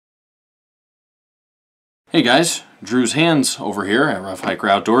Hey guys, Drew's Hands over here at Rough Hiker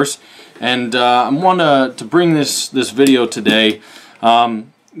Outdoors, and I want to bring this video today. You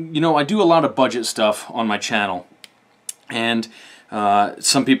know, I do a lot of budget stuff on my channel, and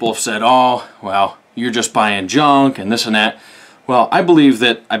some people have said, "Oh, well, you're just buying junk and this and that." Well, I believe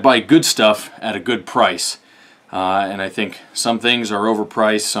that I buy good stuff at a good price, and I think some things are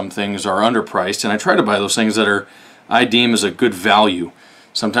overpriced, some things are underpriced, and I try to buy those things that I deem as a good value.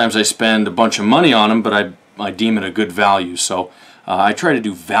 Sometimes I spend a bunch of money on them, but I deem it a good value. So I try to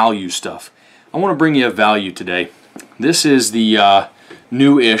do value stuff. I want to bring you a value today. This is the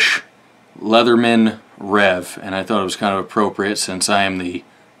new-ish Leatherman Rev, and I thought it was kind of appropriate since I am the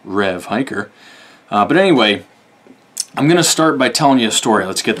Rev hiker. But anyway, I'm going to start by telling you a story.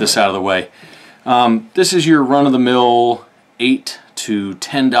 Let's get this out of the way. This is your run-of-the-mill $8 to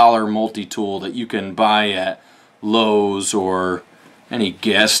 $10 multi-tool that you can buy at Lowe's or any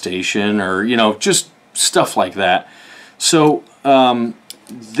gas station, or just stuff like that. So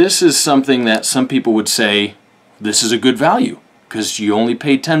this is something that some people would say this is a good value because you only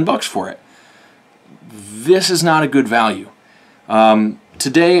paid 10 bucks for it. This is not a good value.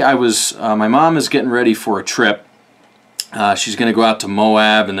 Today my mom is getting ready for a trip. She's going to go out to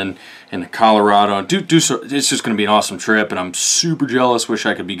Moab and then into Colorado. It's just going to be an awesome trip, and I'm super jealous, wish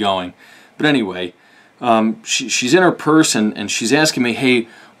I could be going. But anyway, she's in her purse, and she's asking me, hey,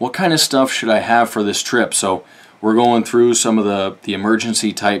 what kind of stuff should I have for this trip? So we're going through some of the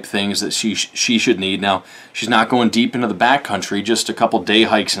emergency type things that she should need. Now, she's not going deep into the backcountry, just a couple day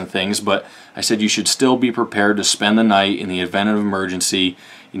hikes and things, but I said you should still be prepared to spend the night in the event of emergency.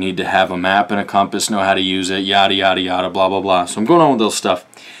 You need to have a map and a compass, know how to use it, yada, yada, yada, blah, blah, blah. So I'm going on with those stuff.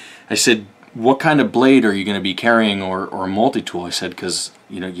 I said, what kind of blade are you going to be carrying, or a multi-tool? I said, because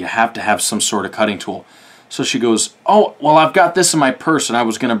you have to have some sort of cutting tool. So she goes, oh, well, I've got this in my purse, and I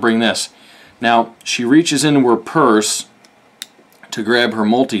was going to bring this. Now, she reaches into her purse to grab her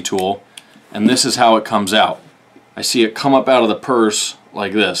multi-tool, and this is how it comes out. I see it come up out of the purse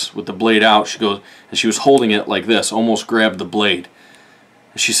like this, with the blade out. She goes, and she was holding it like this, almost grabbed the blade.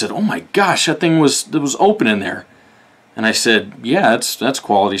 And she said, oh my gosh, that thing was open in there. And I said, yeah, that's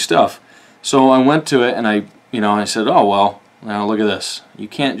quality stuff. So I went to it, and I said, oh, well, now look at this. You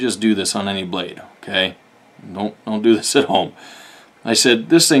can't just do this on any blade, okay? Don't do this at home. I said,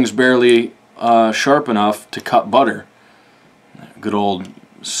 this thing's barely sharp enough to cut butter. Good old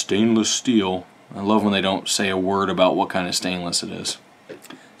stainless steel. I love when they don't say a word about what kind of stainless it is.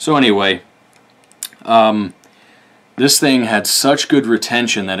 So anyway, this thing had such good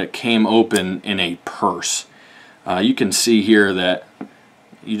retention that it came open in a purse. You can see here that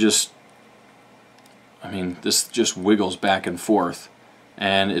this just wiggles back and forth,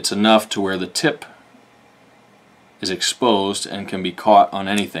 and it's enough to where the tip is exposed and can be caught on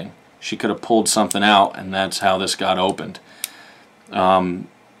anything. She could have pulled something out, and that's how this got opened.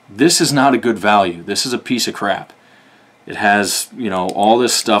 This is not a good value. This is a piece of crap. It has all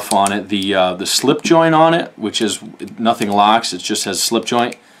this stuff on it. The slip joint on it, which is nothing locks, it just has a slip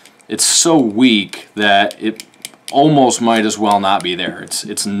joint. It's so weak that it almost might as well not be there.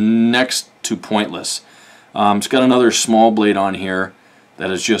 It's next to pointless. It's got another small blade on here that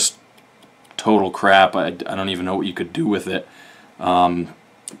is just total crap. I don't even know what you could do with it. I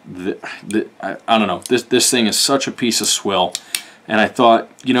don't know. This thing is such a piece of swill, and I thought,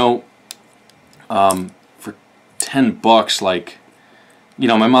 for 10 bucks, like,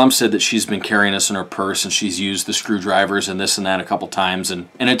 my mom said that she's been carrying this in her purse, and she's used the screwdrivers and this and that a couple times, and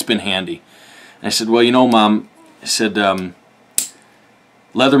it's been handy. And I said, well, Mom, I said,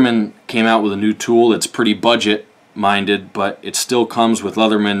 Leatherman came out with a new tool that's pretty budget minded, but it still comes with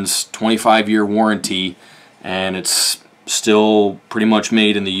Leatherman's 25-year warranty, and it's still pretty much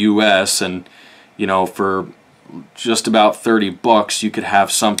made in the US, and for just about 30 bucks you could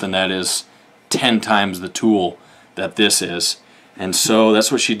have something that is 10 times the tool that this is. And so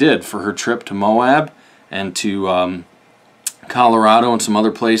that's what she did for her trip to Moab and to Colorado and some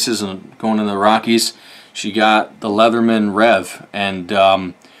other places, and going in the Rockies. She got the Leatherman Rev, and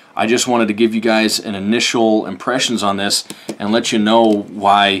I just wanted to give you guys an initial impressions on this and let you know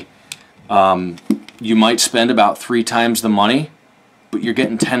why you might spend about 3 times the money, but you're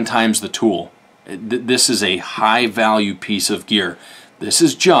getting 10 times the tool. This is a high value piece of gear. This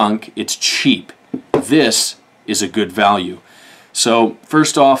is junk, it's cheap. This is a good value. So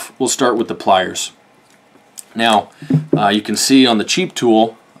first off, we'll start with the pliers. Now, you can see on the cheap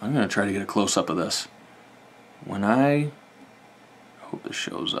tool, I'm going to try to get a close-up of this. I hope this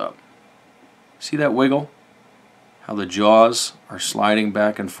shows up. See that wiggle? How the jaws are sliding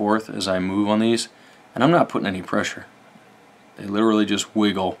back and forth as I move on these? And I'm not putting any pressure. They literally just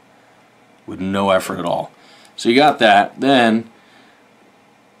wiggle with no effort at all. So you got that. Then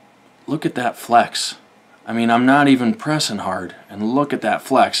look at that flex. I mean, I'm not even pressing hard, and look at that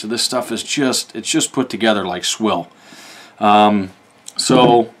flex. So this stuff is it's just put together like swill.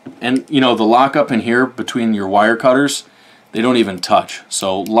 So, and you know, the lockup in here between your wire cutters, they don't even touch.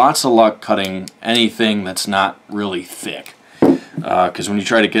 So lots of luck cutting anything that's not really thick. Because when you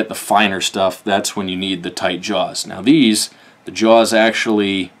try to get the finer stuff, that's when you need the tight jaws. Now these, the jaws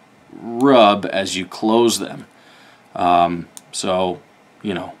actually rub as you close them. So,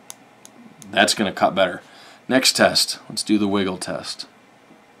 you know, that's going to cut better. Next test, let's do the wiggle test.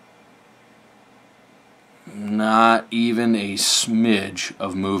 Not even a smidge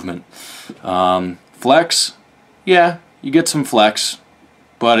of movement. Flex, yeah, you get some flex,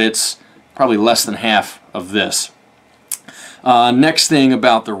 but it's probably less than half of this. Next thing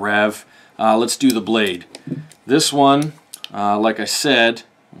about the Rev, let's do the blade. This one, like I said,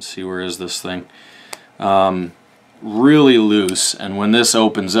 let's see, where is this thing? Really loose, and when this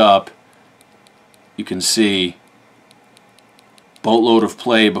opens up, you can see boatload of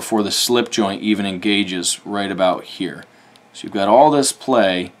play before the slip joint even engages right about here. So you've got all this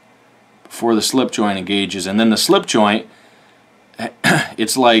play before the slip joint engages, and then the slip joint,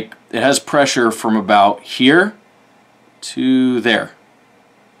 it's like it has pressure from about here to there.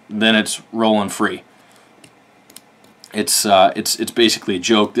 Then it's rolling free. It's basically a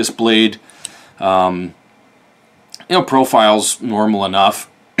joke. This blade, you know, profile's normal enough,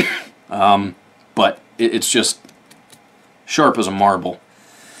 but it's just sharp as a marble.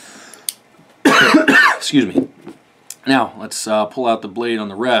 Excuse me. Now let's pull out the blade on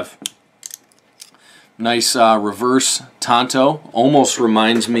the Rev. Nice reverse tanto. Almost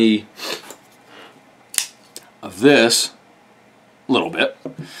reminds me of this a little bit.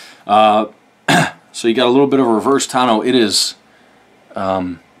 So you got a little bit of a reverse tanto. It is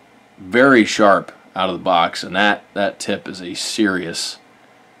very sharp out of the box, and that tip is a serious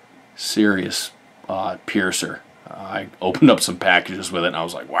piercer. I opened up some packages with it, and I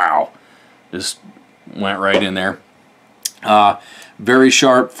was like, wow, this went right in there. Very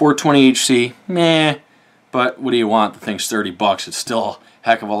sharp, 420 HC, meh, but what do you want? The thing's 30 bucks. It's still a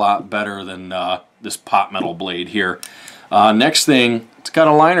heck of a lot better than this pot metal blade here. Next thing, it's got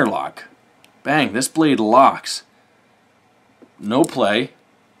a liner lock. Bang, this blade locks. No play.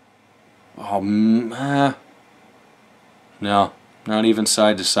 Oh, no, not even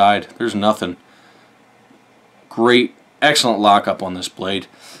side to side. There's nothing. Great, excellent lockup on this blade.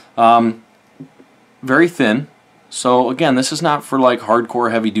 Very thin. So again, this is not for like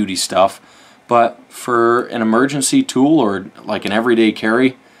hardcore heavy duty stuff, but for an emergency tool or like an everyday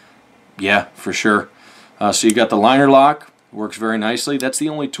carry, yeah, for sure. So you got the liner lock, works very nicely. That's the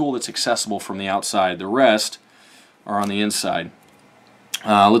only tool that's accessible from the outside. The rest are on the inside.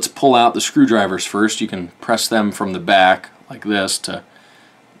 Let's pull out the screwdrivers first. You can press them from the back like this to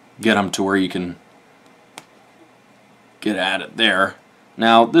get them to where you can get at it there.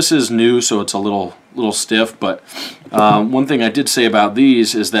 Now this is new, so it's a little stiff, but one thing I did say about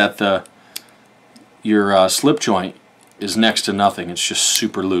these is that your slip joint is next to nothing. It's just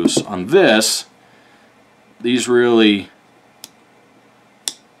super loose. On this, these really,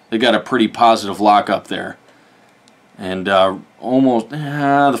 they got a pretty positive lock up there, and almost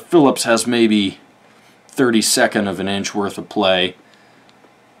the Phillips has maybe 32nd of an inch worth of play,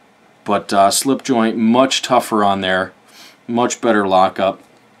 but slip joint much tougher on there. Much better lockup,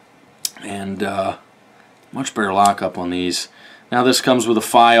 and much better lockup on these. Now this comes with a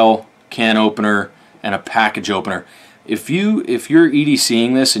file, can opener, and a package opener. If you're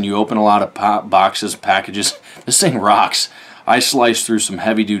EDCing this and you open a lot of boxes, packages, this thing rocks. I sliced through some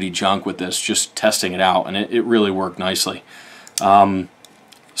heavy-duty junk with this, just testing it out, and it really worked nicely. So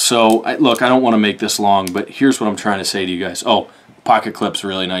look, I don't want to make this long, but here's what I'm trying to say to you guys. Oh, pocket clip's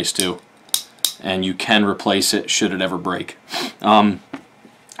really nice too, and you can replace it should it ever break.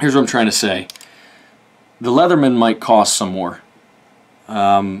 Here's what I'm trying to say. The Leatherman might cost some more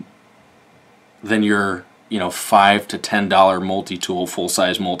than your $5 to $10 multi-tool,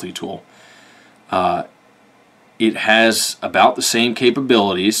 full-size multi-tool. It has about the same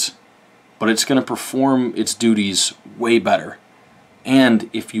capabilities, but it's going to perform its duties way better. And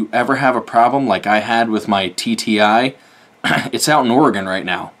if you ever have a problem like I had with my TTI, it's out in Oregon right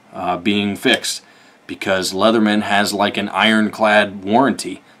now, being fixed, because Leatherman has like an ironclad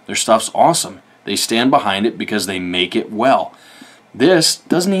warranty. Their stuff's awesome. They stand behind it because they make it well. This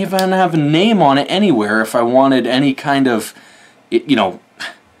doesn't even have a name on it anywhere. If I wanted any kind of,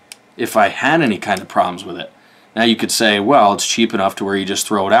 if I had any kind of problems with it. Now you could say, well, it's cheap enough to where you just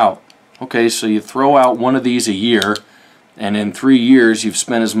throw it out. Okay, so you throw out one of these a year, and in 3 years you've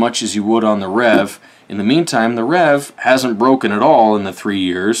spent as much as you would on the Rev. In the meantime, the Rev hasn't broken at all in the 3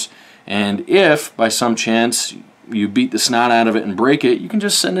 years, and if by some chance you beat the snot out of it and break it, you can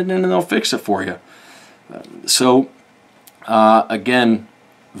just send it in and they'll fix it for you. So again,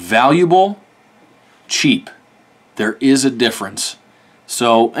 valuable, cheap. There is a difference.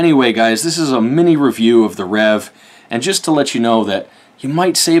 So anyway, guys, this is a mini review of the Rev, and just to let you know that you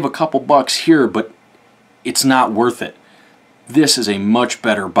might save a couple bucks here, but it's not worth it. This is a much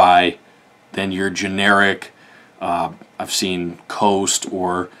better buy than your generic, I've seen Coast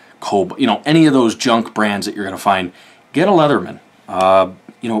or Cobalt, you know, any of those junk brands that you're going to find. Get a Leatherman.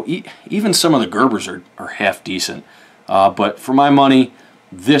 You know, even some of the Gerbers are half decent. But for my money,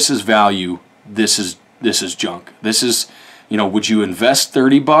 this is value. This is junk. This is, you know, would you invest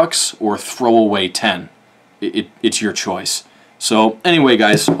 30 bucks or throw away 10? It's your choice. So anyway,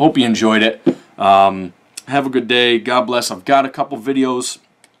 guys, hope you enjoyed it. Have a good day. God bless. I've got a couple videos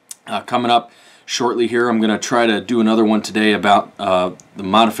coming up shortly here. I'm going to try to do another one today about the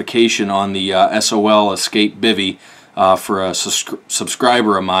modification on the SOL Escape Bivy for a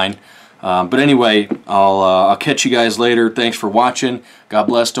subscriber of mine. But anyway, I'll catch you guys later. Thanks for watching. God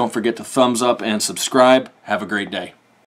bless. Don't forget to thumbs up and subscribe. Have a great day.